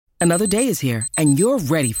Another day is here, and you're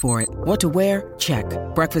ready for it. What to wear? Check.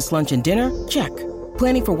 Breakfast, lunch, and dinner? Check.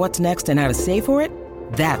 Planning for what's next and how to save for it?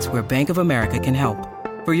 That's where Bank of America can help.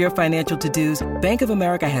 For your financial to-dos, Bank of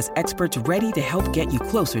America has experts ready to help get you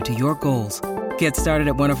closer to your goals. Get started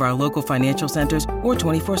at one of our local financial centers or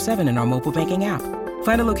 24/7 in our mobile banking app.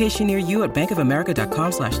 Find a location near you at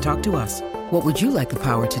bankofamerica.com/talktous. What would you like the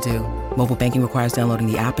power to do? Mobile banking requires downloading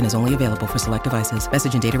the app and is only available for select devices.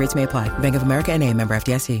 Message and data rates may apply. Bank of America N.A., member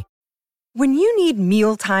FDIC. When you need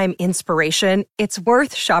mealtime inspiration, it's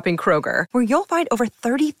worth shopping Kroger, where you'll find over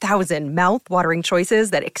 30,000 mouth-watering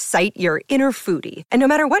choices that excite your inner foodie. And no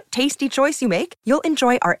matter what tasty choice you make, you'll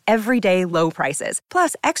enjoy our everyday low prices,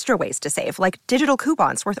 plus extra ways to save, like digital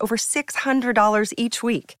coupons worth over $600 each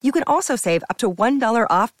week. You can also save up to $1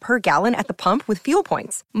 off per gallon at the pump with fuel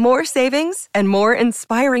points. More savings and more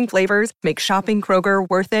inspiring flavors make shopping Kroger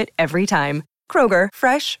worth it every time. Kroger,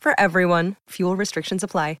 fresh for everyone. Fuel restrictions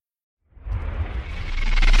apply.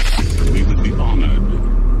 We would be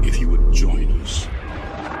honored if you would join us.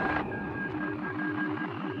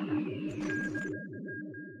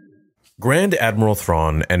 Grand Admiral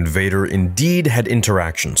Thrawn and Vader indeed had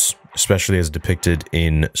interactions, especially as depicted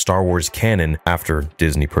in Star Wars canon after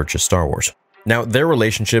Disney purchased Star Wars. Now, their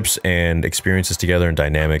relationships and experiences together and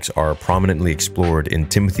dynamics are prominently explored in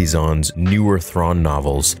Timothy Zahn's newer Thrawn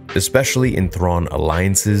novels, especially in Thrawn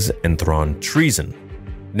Alliances and Thrawn Treason.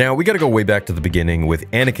 Now, we gotta go way back to the beginning with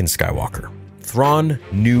Anakin Skywalker. Thrawn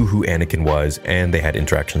knew who Anakin was, and they had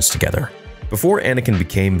interactions together. Before Anakin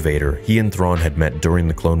became Vader, he and Thrawn had met during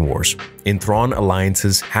the Clone Wars. In Thrawn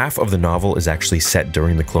Alliances, half of the novel is actually set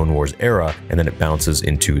during the Clone Wars era, and then it bounces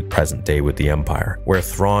into present day with the Empire, where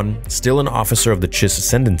Thrawn, still an officer of the Chiss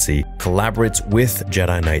Ascendancy, collaborates with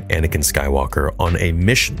Jedi Knight Anakin Skywalker on a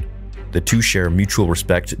mission. The two share mutual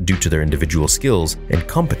respect due to their individual skills and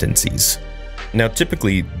competencies. Now,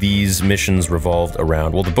 typically, these missions revolved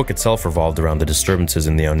around, the book itself revolved around the disturbances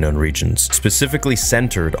in the unknown regions, specifically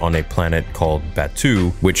centered on a planet called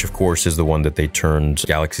Batuu, which of course is the one that they turned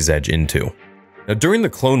Galaxy's Edge into. Now, during the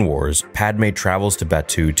Clone Wars, Padme travels to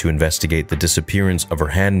Batuu to investigate the disappearance of her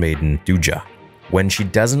handmaiden, Duja. When she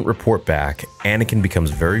doesn't report back, Anakin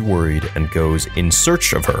becomes very worried and goes in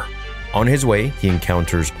search of her. On his way, he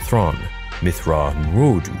encounters Thrawn, Mithra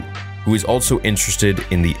Nrodu, who is also interested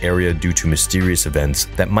in the area due to mysterious events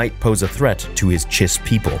that might pose a threat to his Chiss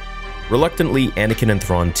people. Reluctantly, Anakin and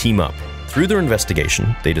Thrawn team up. Through their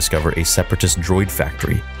investigation, they discover a separatist droid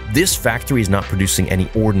factory. This factory is not producing any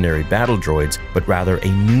ordinary battle droids, but rather a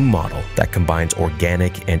new model that combines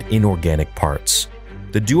organic and inorganic parts.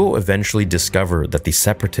 The duo eventually discover that the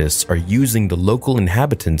separatists are using the local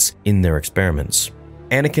inhabitants in their experiments.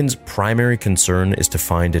 Anakin's primary concern is to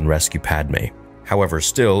find and rescue Padme. However,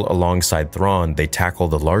 still, alongside Thrawn, they tackle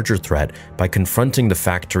the larger threat by confronting the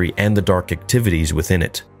factory and the dark activities within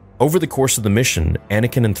it. Over the course of the mission,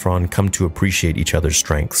 Anakin and Thrawn come to appreciate each other's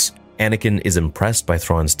strengths. Anakin is impressed by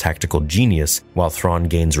Thrawn's tactical genius, while Thrawn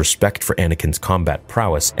gains respect for Anakin's combat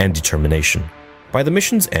prowess and determination. By the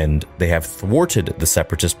mission's end, they have thwarted the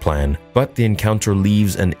Separatist plan, but the encounter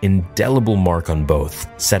leaves an indelible mark on both,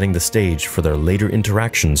 setting the stage for their later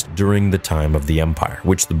interactions during the time of the Empire,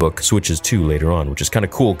 which the book switches to later on, which is kind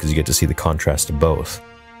of cool because you get to see the contrast of both.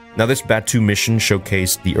 Now, this Batuu mission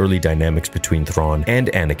showcased the early dynamics between Thrawn and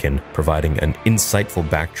Anakin, providing an insightful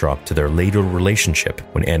backdrop to their later relationship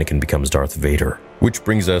when Anakin becomes Darth Vader. Which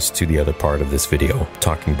brings us to the other part of this video,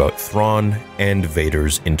 talking about Thrawn and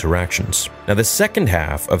Vader's interactions. Now, the second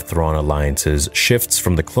half of Thrawn Alliances shifts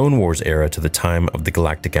from the Clone Wars era to the time of the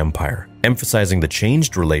Galactic Empire, emphasizing the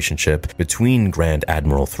changed relationship between Grand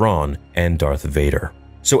Admiral Thrawn and Darth Vader.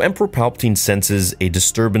 So Emperor Palpatine senses a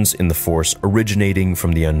disturbance in the Force originating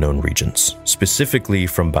from the unknown regions, specifically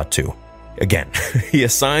from Batuu. Again, he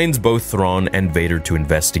assigns both Thrawn and Vader to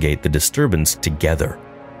investigate the disturbance together.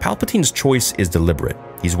 Palpatine's choice is deliberate.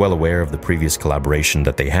 He's well aware of the previous collaboration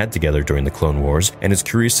that they had together during the Clone Wars and is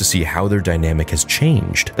curious to see how their dynamic has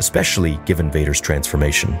changed, especially given Vader's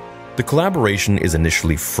transformation. The collaboration is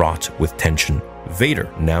initially fraught with tension.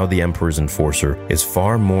 Vader, now the Emperor's enforcer, is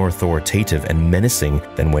far more authoritative and menacing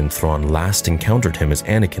than when Thrawn last encountered him as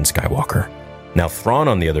Anakin Skywalker. Now, Thrawn,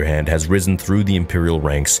 on the other hand, has risen through the Imperial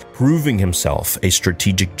ranks, proving himself a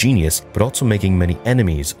strategic genius, but also making many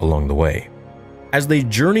enemies along the way. As they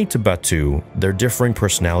journey to Batuu, their differing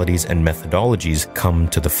personalities and methodologies come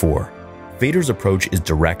to the fore. Vader's approach is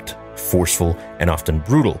direct, forceful, and often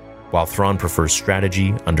brutal, while Thrawn prefers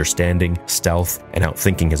strategy, understanding, stealth, and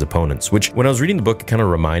outthinking his opponents, which when I was reading the book, it kind of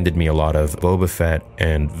reminded me a lot of Boba Fett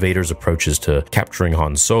and Vader's approaches to capturing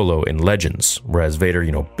Han Solo in Legends, whereas Vader,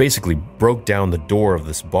 basically broke down the door of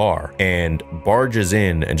this bar and barges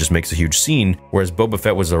in and just makes a huge scene, whereas Boba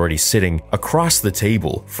Fett was already sitting across the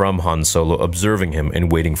table from Han Solo, observing him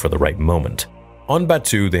and waiting for the right moment. On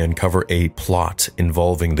Batuu, they uncover a plot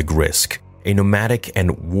involving the Grisk, a nomadic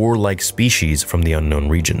and warlike species from the unknown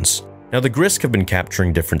regions. Now, the Grisk have been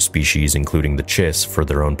capturing different species, including the Chiss, for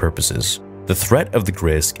their own purposes. The threat of the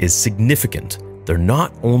Grisk is significant. They're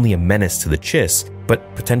not only a menace to the Chiss,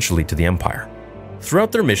 but potentially to the Empire.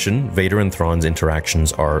 Throughout their mission, Vader and Thrawn's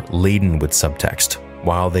interactions are laden with subtext.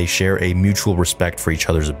 While they share a mutual respect for each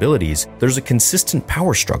other's abilities, there's a consistent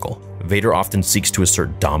power struggle. Vader often seeks to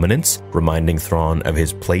assert dominance, reminding Thrawn of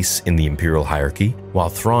his place in the Imperial hierarchy, while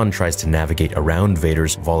Thrawn tries to navigate around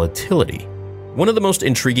Vader's volatility. One of the most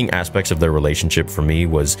intriguing aspects of their relationship for me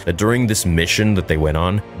was that during this mission that they went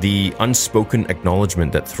on, the unspoken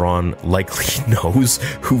acknowledgement that Thrawn likely knows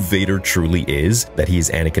who Vader truly is, that he is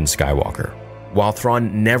Anakin Skywalker. While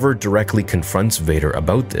Thrawn never directly confronts Vader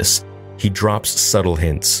about this, he drops subtle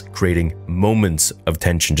hints, creating moments of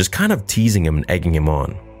tension, just kind of teasing him and egging him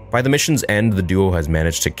on. By the mission's end, the duo has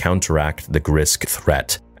managed to counteract the Grisk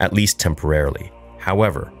threat, at least temporarily.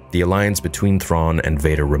 However, the alliance between Thrawn and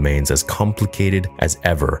Vader remains as complicated as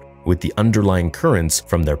ever, with the underlying currents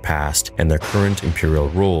from their past and their current Imperial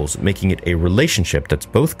roles making it a relationship that's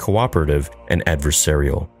both cooperative and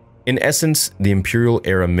adversarial. In essence, the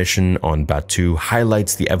Imperial-era mission on Batuu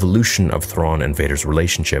highlights the evolution of Thrawn and Vader's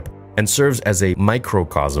relationship and serves as a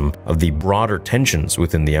microcosm of the broader tensions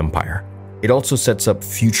within the Empire. It also sets up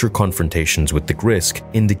future confrontations with the Grisk,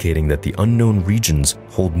 indicating that the unknown regions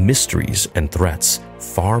hold mysteries and threats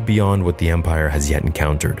far beyond what the Empire has yet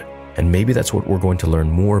encountered. And maybe that's what we're going to learn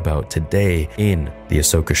more about today in the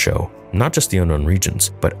Ahsoka show. Not just the unknown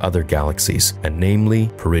regions, but other galaxies, and namely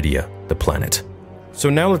Peridia, the planet. So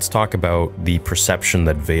now let's talk about the perception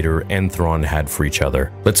that Vader and Thrawn had for each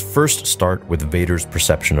other. Let's first start with Vader's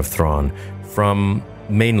perception of Thrawn from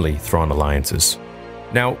mainly Thrawn alliances.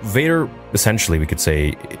 Now, Vader, essentially, we could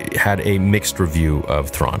say, had a mixed review of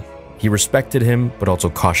Thrawn. He respected him, but also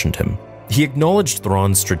cautioned him. He acknowledged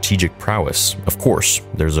Thrawn's strategic prowess. Of course,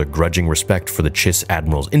 there's a grudging respect for the Chiss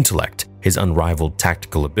Admiral's intellect, his unrivaled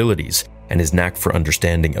tactical abilities, and his knack for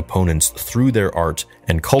understanding opponents through their art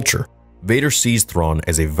and culture. Vader sees Thrawn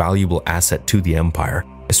as a valuable asset to the Empire,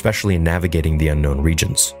 especially in navigating the unknown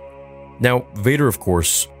regions. Now, Vader, of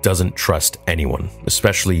course, doesn't trust anyone,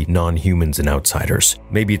 especially non-humans and outsiders.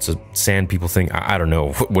 Maybe it's a sand people thing, I don't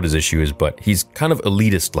know what his issue is, but he's kind of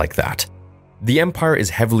elitist like that. The Empire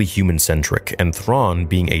is heavily human-centric, and Thrawn,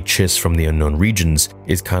 being a Chiss from the unknown regions,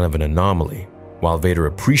 is kind of an anomaly. While Vader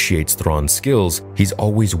appreciates Thrawn's skills, he's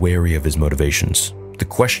always wary of his motivations. The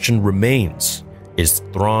question remains, is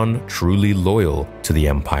Thrawn truly loyal to the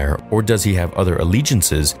Empire, or does he have other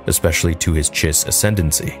allegiances, especially to his Chiss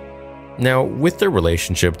ascendancy? Now, with their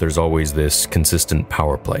relationship, there's always this consistent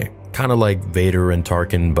power play, kind of like Vader and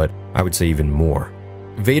Tarkin, but I would say even more.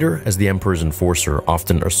 Vader, as the Emperor's enforcer,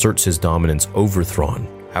 often asserts his dominance over Thrawn.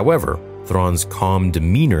 However, Thrawn's calm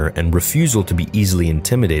demeanor and refusal to be easily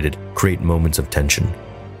intimidated create moments of tension.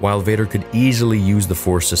 While Vader could easily use the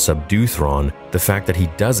Force to subdue Thrawn, the fact that he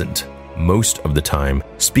doesn't, most of the time,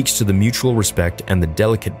 speaks to the mutual respect and the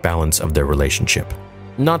delicate balance of their relationship.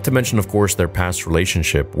 Not to mention, of course, their past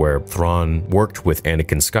relationship where Thrawn worked with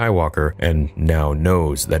Anakin Skywalker and now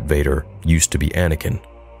knows that Vader used to be Anakin.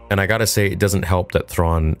 And I gotta say, it doesn't help that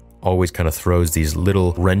Thrawn always kind of throws these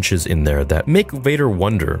little wrenches in there that make Vader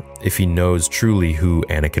wonder if he knows truly who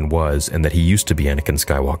Anakin was and that he used to be Anakin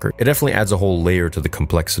Skywalker. It definitely adds a whole layer to the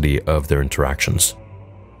complexity of their interactions.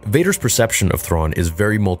 Vader's perception of Thrawn is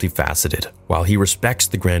very multifaceted. While he respects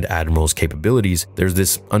the Grand Admiral's capabilities, there's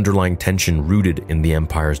this underlying tension rooted in the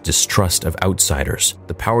Empire's distrust of outsiders,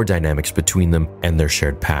 the power dynamics between them, and their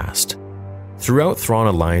shared past. Throughout Thrawn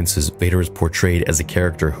alliances, Vader is portrayed as a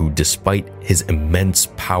character who, despite his immense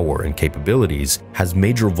power and capabilities, has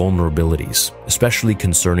major vulnerabilities, especially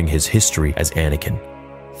concerning his history as Anakin.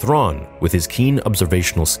 Thrawn, with his keen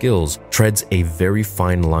observational skills, treads a very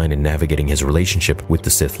fine line in navigating his relationship with the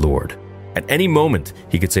Sith Lord. At any moment,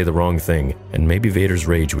 he could say the wrong thing, and maybe Vader's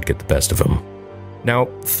rage would get the best of him. Now,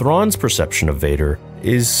 Thrawn's perception of Vader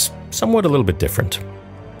is somewhat a little bit different.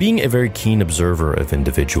 Being a very keen observer of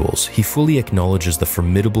individuals, he fully acknowledges the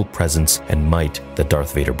formidable presence and might that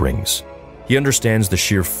Darth Vader brings. He understands the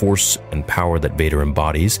sheer force and power that Vader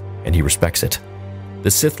embodies, and he respects it. The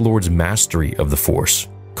Sith Lord's mastery of the Force,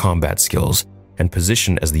 combat skills, and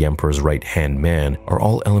position as the Emperor's right-hand man are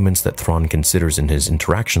all elements that Thrawn considers in his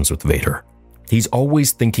interactions with Vader. He's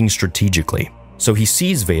always thinking strategically, so he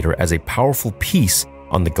sees Vader as a powerful piece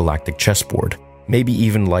on the galactic chessboard, maybe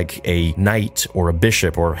even like a knight or a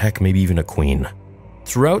bishop or heck, maybe even a queen.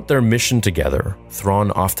 Throughout their mission together, Thrawn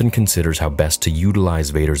often considers how best to utilize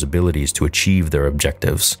Vader's abilities to achieve their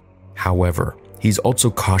objectives. However, he's also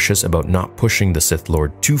cautious about not pushing the Sith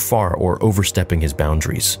Lord too far or overstepping his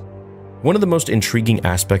boundaries. One of the most intriguing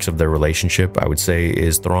aspects of their relationship, I would say,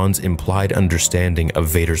 is Thrawn's implied understanding of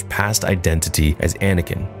Vader's past identity as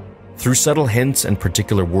Anakin. Through subtle hints and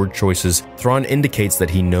particular word choices, Thrawn indicates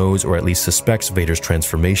that he knows or at least suspects Vader's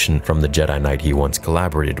transformation from the Jedi Knight he once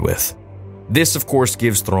collaborated with. This, of course,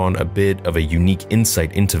 gives Thrawn a bit of a unique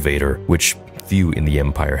insight into Vader, which few in the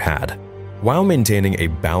Empire had. While maintaining a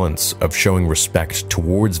balance of showing respect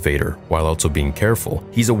towards Vader while also being careful,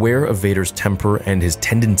 he's aware of Vader's temper and his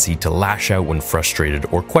tendency to lash out when frustrated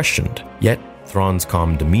or questioned. Yet, Thrawn's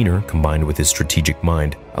calm demeanor, combined with his strategic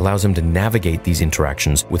mind, allows him to navigate these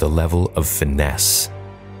interactions with a level of finesse.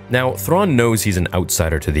 Now, Thrawn knows he's an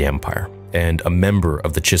outsider to the Empire, and a member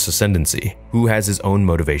of the Chiss Ascendancy, who has his own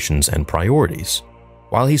motivations and priorities.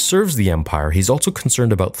 While he serves the Empire, he's also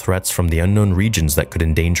concerned about threats from the unknown regions that could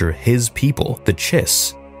endanger his people, the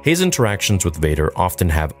Chiss. His interactions with Vader often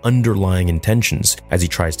have underlying intentions as he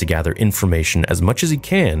tries to gather information as much as he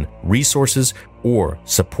can, resources, or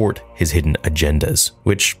support his hidden agendas,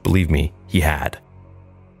 which, believe me, he had.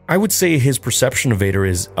 I would say his perception of Vader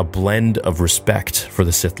is a blend of respect for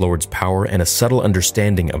the Sith Lord's power and a subtle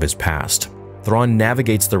understanding of his past. Thrawn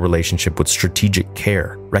navigates the relationship with strategic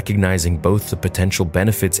care, recognizing both the potential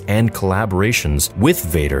benefits and collaborations with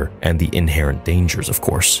Vader and the inherent dangers, of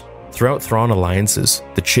course. Throughout Thrawn alliances,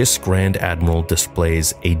 the Chiss Grand Admiral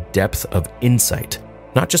displays a depth of insight,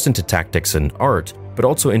 not just into tactics and art, but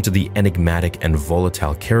also into the enigmatic and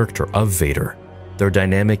volatile character of Vader. Their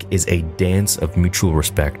dynamic is a dance of mutual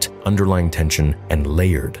respect, underlying tension, and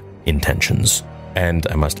layered intentions. And,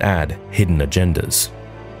 I must add, hidden agendas.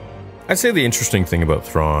 I'd say the interesting thing about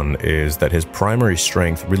Thrawn is that his primary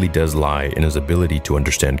strength really does lie in his ability to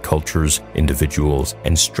understand cultures, individuals,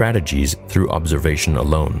 and strategies through observation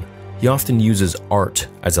alone. He often uses art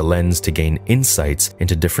as a lens to gain insights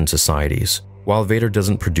into different societies. While Vader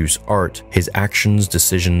doesn't produce art, his actions,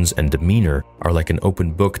 decisions, and demeanor are like an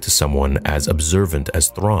open book to someone as observant as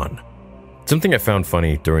Thrawn. Something I found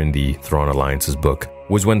funny during the Thrawn Alliance's book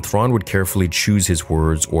was when Thrawn would carefully choose his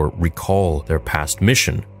words or recall their past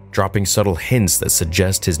mission, dropping subtle hints that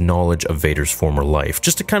suggest his knowledge of Vader's former life,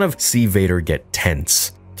 just to kind of see Vader get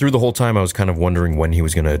tense. Through the whole time, I was kind of wondering when he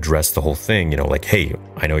was going to address the whole thing, like, hey,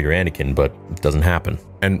 I know you're Anakin, but it doesn't happen.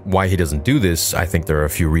 And why he doesn't do this, I think there are a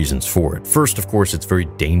few reasons for it. First, of course, it's very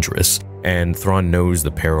dangerous, and Thrawn knows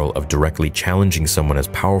the peril of directly challenging someone as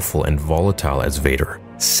powerful and volatile as Vader.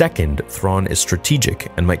 Second, Thrawn is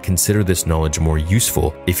strategic and might consider this knowledge more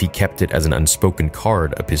useful if he kept it as an unspoken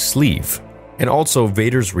card up his sleeve. And also,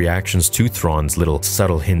 Vader's reactions to Thrawn's little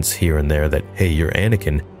subtle hints here and there that, hey, you're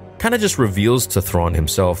Anakin, kind of just reveals to Thrawn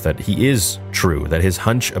himself that he is true, that his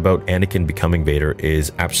hunch about Anakin becoming Vader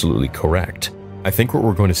is absolutely correct. I think what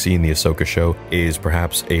we're going to see in the Ahsoka show is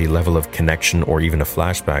perhaps a level of connection or even a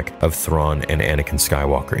flashback of Thrawn and Anakin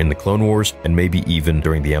Skywalker in the Clone Wars, and maybe even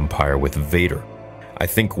during the Empire with Vader. I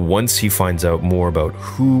think once he finds out more about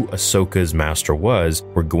who Ahsoka's master was,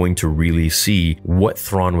 we're going to really see what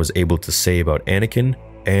Thrawn was able to say about Anakin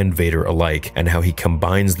and Vader alike, and how he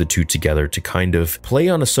combines the two together to kind of play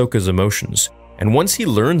on Ahsoka's emotions. And once he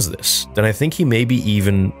learns this, then I think he maybe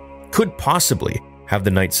even could possibly have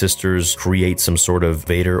the Night Sisters create some sort of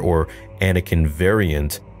Vader or Anakin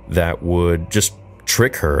variant that would just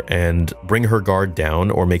trick her and bring her guard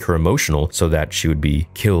down or make her emotional so that she would be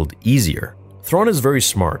killed easier. Thrawn is very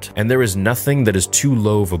smart, and there is nothing that is too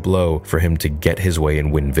low of a blow for him to get his way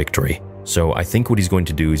and win victory. So I think what he's going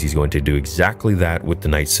to do is he's going to do exactly that with the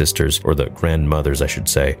Night Sisters, or the Grandmothers, I should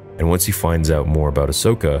say. And once he finds out more about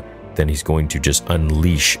Ahsoka, then he's going to just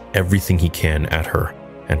unleash everything he can at her.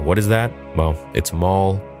 And what is that? Well, it's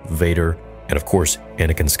Maul, Vader, and of course,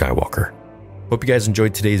 Anakin Skywalker. Hope you guys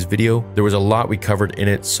enjoyed today's video. There was a lot we covered in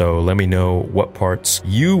it, so let me know what parts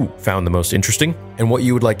you found the most interesting and what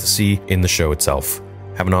you would like to see in the show itself.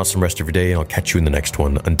 Have an awesome rest of your day, and I'll catch you in the next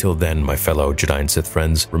one. Until then, my fellow Jedi and Sith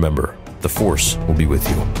friends, remember, the Force will be with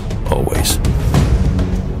you always.